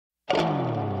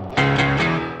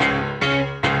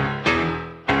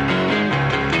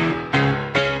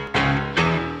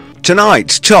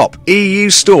Tonight's top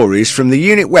EU stories from the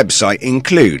EUnit website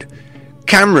include: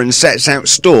 Cameron sets out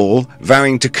stall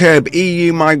vowing to curb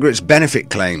EU migrants' benefit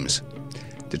claims.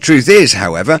 The truth is,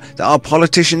 however, that our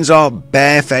politicians are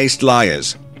barefaced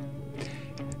liars.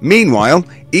 Meanwhile,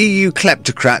 EU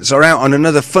kleptocrats are out on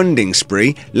another funding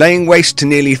spree, laying waste to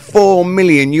nearly €4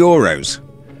 million.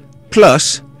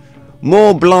 Plus,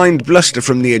 more blind bluster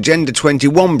from the Agenda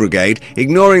 21 brigade,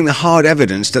 ignoring the hard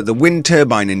evidence that the wind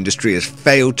turbine industry has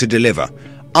failed to deliver.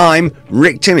 I'm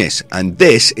Rick Timmis, and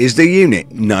this is the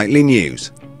EUnit Nightly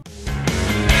News.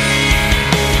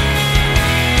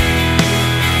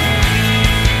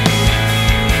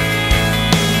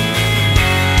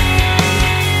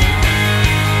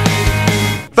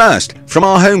 First, from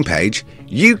our homepage,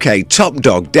 UK top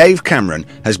dog Dave Cameron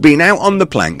has been out on the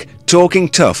plank talking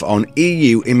tough on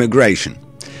EU immigration.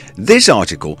 This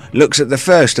article looks at the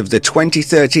first of the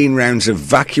 2013 rounds of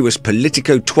vacuous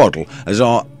politico-twaddle as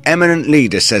our eminent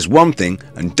leader says one thing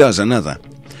and does another.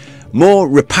 More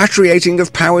repatriating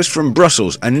of powers from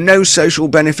Brussels and no social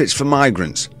benefits for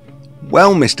migrants.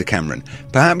 Well, Mr. Cameron,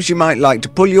 perhaps you might like to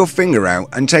pull your finger out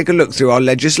and take a look through our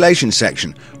legislation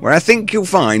section, where I think you'll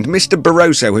find Mr.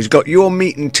 Barroso has got your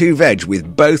meat and two veg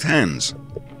with both hands.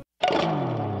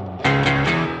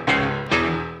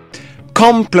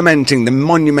 Complementing the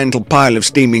monumental pile of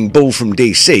steaming bull from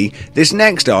DC, this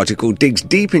next article digs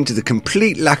deep into the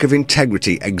complete lack of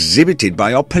integrity exhibited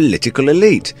by our political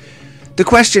elite. The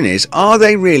question is, are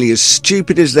they really as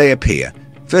stupid as they appear?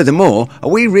 Furthermore, are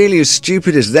we really as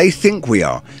stupid as they think we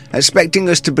are, expecting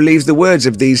us to believe the words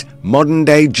of these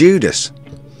modern-day Judas?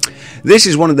 This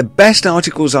is one of the best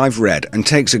articles I've read and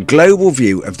takes a global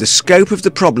view of the scope of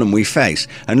the problem we face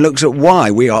and looks at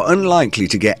why we are unlikely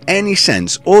to get any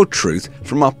sense or truth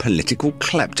from our political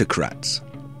kleptocrats.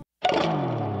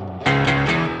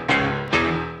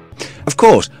 Of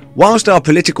course, whilst our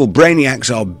political brainiacs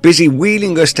are busy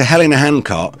wheeling us to hell in a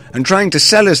handcart and trying to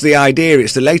sell us the idea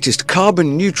it's the latest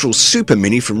carbon-neutral super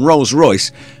mini from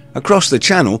Rolls-Royce, across the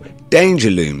channel,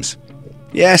 danger looms.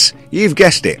 Yes, you've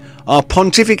guessed it, our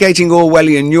pontificating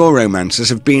Orwellian neuromancers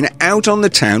have been out on the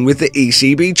town with the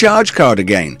ECB charge card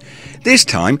again, this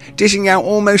time dishing out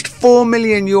almost €4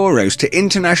 million to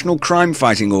international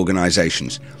crime-fighting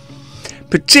organisations.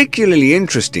 Particularly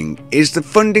interesting is the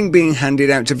funding being handed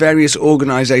out to various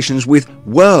organisations with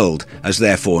World as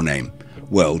their forename.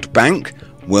 World Bank,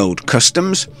 World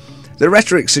Customs. The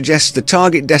rhetoric suggests the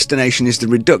target destination is the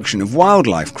reduction of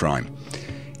wildlife crime.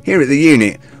 Here at the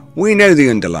EUnit, we know the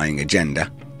underlying agenda.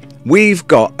 We've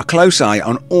got a close eye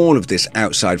on all of this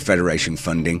outside Federation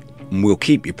funding, and we'll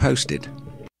keep you posted.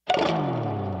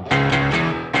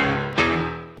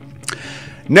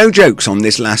 No jokes on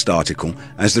this last article,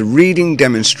 as the reading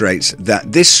demonstrates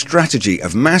that this strategy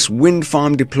of mass wind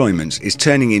farm deployments is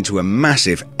turning into a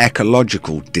massive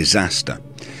ecological disaster.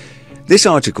 This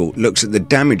article looks at the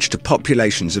damage to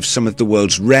populations of some of the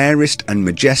world's rarest and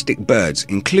majestic birds,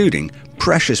 including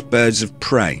precious birds of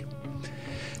prey.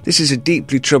 This is a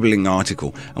deeply troubling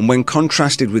article, and when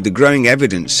contrasted with the growing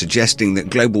evidence suggesting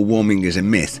that global warming is a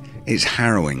myth, it's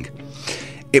harrowing.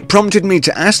 It prompted me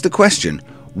to ask the question,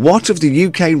 what of the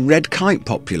UK red kite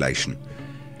population?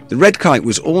 The red kite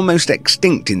was almost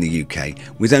extinct in the UK,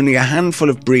 with only a handful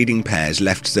of breeding pairs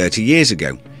left 30 years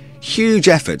ago. Huge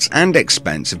efforts and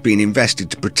expense have been invested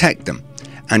to protect them,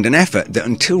 and an effort that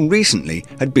until recently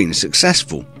had been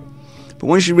successful. But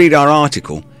once you read our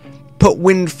article, put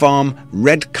wind farm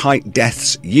red kite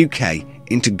deaths UK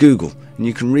into Google and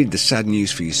you can read the sad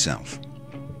news for yourself.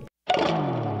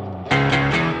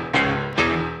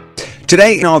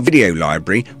 Today in our video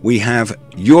library we have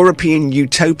European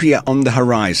Utopia on the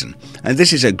Horizon, and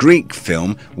this is a Greek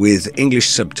film with English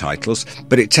subtitles,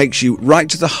 but it takes you right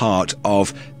to the heart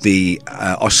of the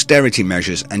austerity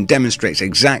measures and demonstrates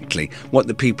exactly what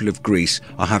the people of Greece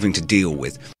are having to deal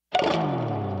with.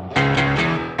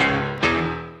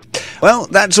 Well,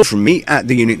 that's all from me at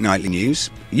the EUnit Nightly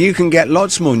News. You can get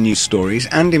lots more news stories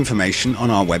and information on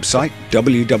our website,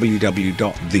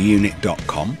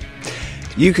 www.theunit.com.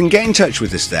 You can get in touch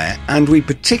with us there, and we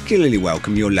particularly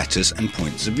welcome your letters and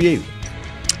points of view.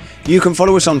 You can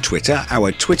follow us on Twitter.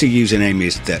 Our Twitter username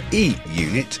is the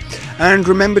EUnit, and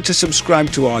remember to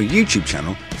subscribe to our YouTube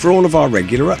channel for all of our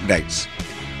regular updates.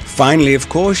 Finally, of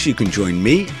course, you can join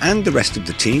me and the rest of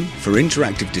the team for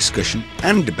interactive discussion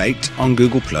and debate on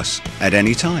Google Plus at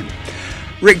any time.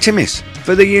 Rick Timmis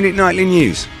for the EUnit Nightly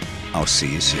News. I'll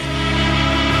see you soon.